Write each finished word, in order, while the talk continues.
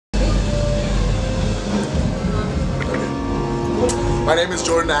My name is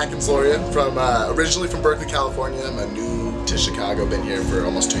Jordan Atkins-Loria, from originally from Berkeley, California. I'm new to Chicago, been here for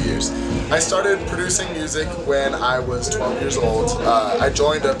almost 2 years. I started producing music when I was 12 years old. I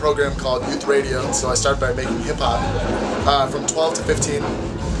joined a program called Youth Radio, so I started by making hip-hop from 12 to 15,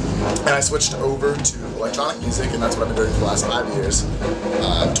 and I switched over to electronic music, and that's what I've been doing for the last 5 years.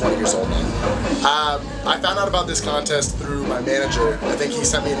 I'm 20 years old now. I found out about this contest through my manager. I think he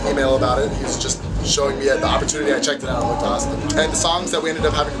sent me an email about it. He was just showing me the opportunity. I checked it out, it looked awesome. And the songs that we ended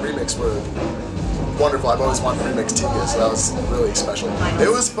up having to remix were wonderful. I've always wanted to remix Tika, so that was really special. It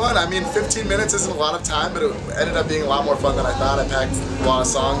was fun. I mean, 15 minutes isn't a lot of time, but it ended up being a lot more fun than I thought. I packed a lot of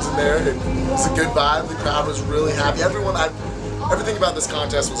songs in there. It was a good vibe. The crowd was really happy. Everything about this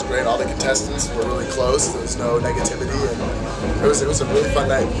contest was great. All the contestants were really close. There was no negativity, and it was a really fun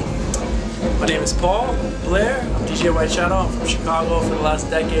night. My name is Paul Blair. I'm DJWS. I'm from Chicago for the last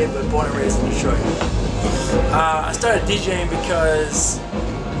decade, but born and raised in Detroit. I started DJing because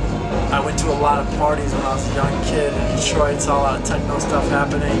I went to a lot of parties when I was a young kid in Detroit, saw a lot of techno stuff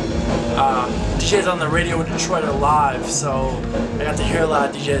happening. DJs on the radio in Detroit are live, so I got to hear a lot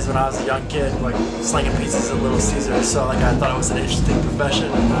of DJs when I was a young kid, like slinging pizzas at Little Caesars, so like I thought it was an interesting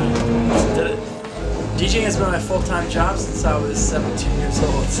profession, and I just did it. DJing has been my full-time job since I was 17 years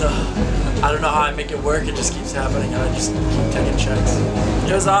old, so I don't know how I make it work. It just keeps happening, and I just keep taking checks.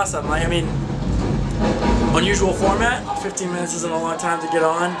 It was awesome. Like, I mean, unusual format. 15 minutes isn't a long time to get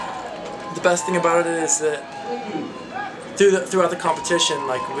on. The best thing about it is that throughout the competition,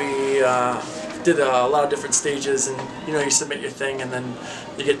 like we did a lot of different stages, and you submit your thing, and then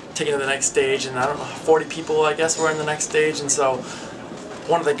you get taken to the next stage, and I don't know, 40 people I guess were in the next stage, and so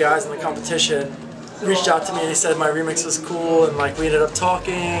one of the guys in the competition reached out to me and he said my remix was cool, and like we ended up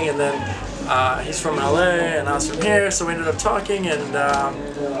talking, and then he's from LA and I was from here, so we ended up talking, and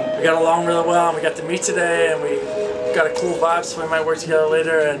we got along really well, and we got to meet today, and we got a cool vibe, so we might work together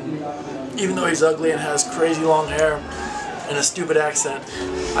later. And even though he's ugly and has crazy long hair and a stupid accent,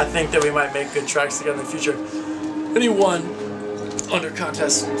 I think that we might make good tracks together in the future. And he won under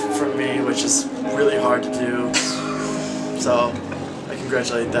contest from me, which is really hard to do, so I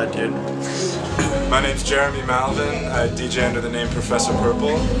congratulate that dude. My name's Jeremy Malvin. I DJ under the name Professor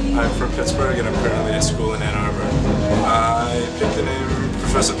Purple. I'm from Pittsburgh and I'm currently at school in Ann Arbor. I picked the name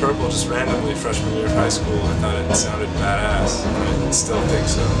Professor Purple just randomly freshman year of high school. I thought it sounded badass, and I still think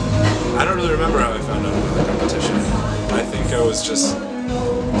so. I don't really remember how I found out about the competition. I think I was just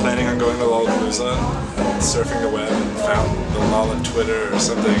planning on going to Lollapalooza, surfing the web, and found the Lolla Twitter or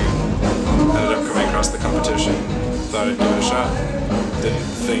something. Ended up coming across the competition. Thought I'd give it a shot. Didn't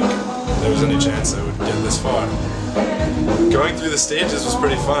think there was any chance I would get this far. Going through the stages was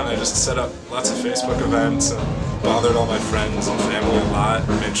pretty fun. I just set up lots of Facebook events and bothered all my friends and family a lot,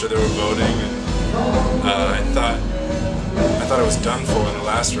 made sure they were voting, and I thought I was done for in the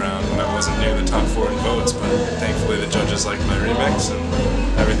last round when I wasn't near the top 4 in votes, but thankfully the judges liked my remix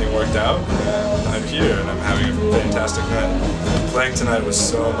and everything worked out, and I'm here and I'm having a fantastic night. Playing tonight was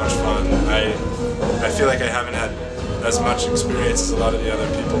so much fun. I feel like I haven't had as much experience as a lot of the other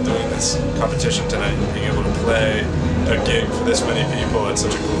people doing this competition tonight. Being able to play a gig for this many people at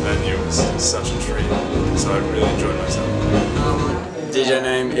such a cool venue was such a treat. So I really enjoyed myself. DJ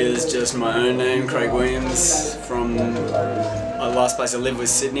name is just my own name, Craig Williams. From my last place I lived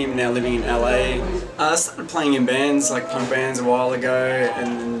was Sydney, I'm now living in LA. I started playing in bands, like punk bands, a while ago,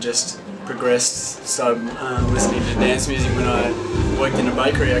 and then just progressed, started listening to dance music when I worked in a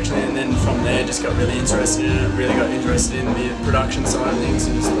bakery actually, and then from there just got really interested in it, really got interested in the production side of things,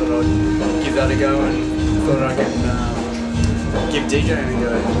 and just thought I'd give that a go, and thought I could give DJing a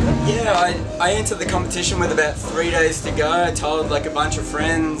go. Yeah, I entered the competition with about 3 days to go. I told like a bunch of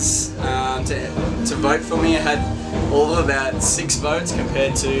friends to vote for me. I had all of about 6 votes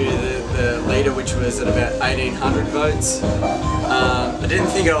compared to the leader, which was at about 1,800 votes. I didn't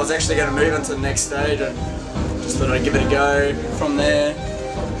think I was actually going to move on to the next stage. I just thought I'd give it a go. From there,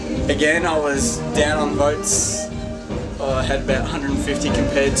 again, I was down on votes. I had about 150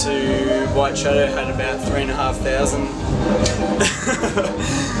 compared to White Shadow, had about 3,500.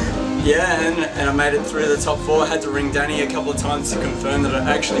 Yeah, and I made it through the top 4. I had to ring Danny a couple of times to confirm that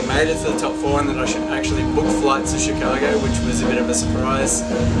I actually made it to the top 4 and that I should actually book flights to Chicago, which was a bit of a surprise.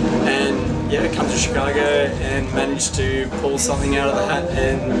 And yeah, come to Chicago and managed to pull something out of the hat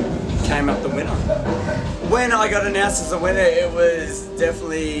and came up the winner. When I got announced as the winner, it was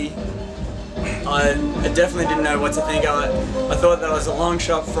definitely, I definitely didn't know what to think. I thought that I was a long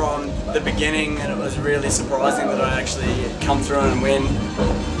shot from the beginning, and it was really surprising that I actually come through and win.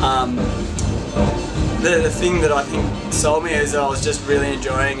 The thing that I think sold me is that I was just really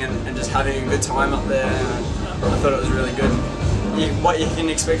enjoying and just having a good time up there. I thought it was really good. what you can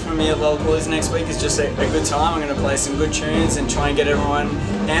expect from me at Lollapalooza next week is just a good time. I'm going to play some good tunes and try and get everyone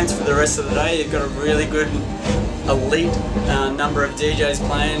amped for the rest of the day. You've got a really good elite number of DJs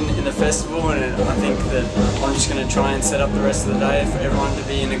playing in the festival, and I think that I'm just going to try and set up the rest of the day for everyone to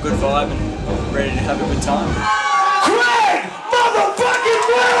be in a good vibe and ready to have a good time.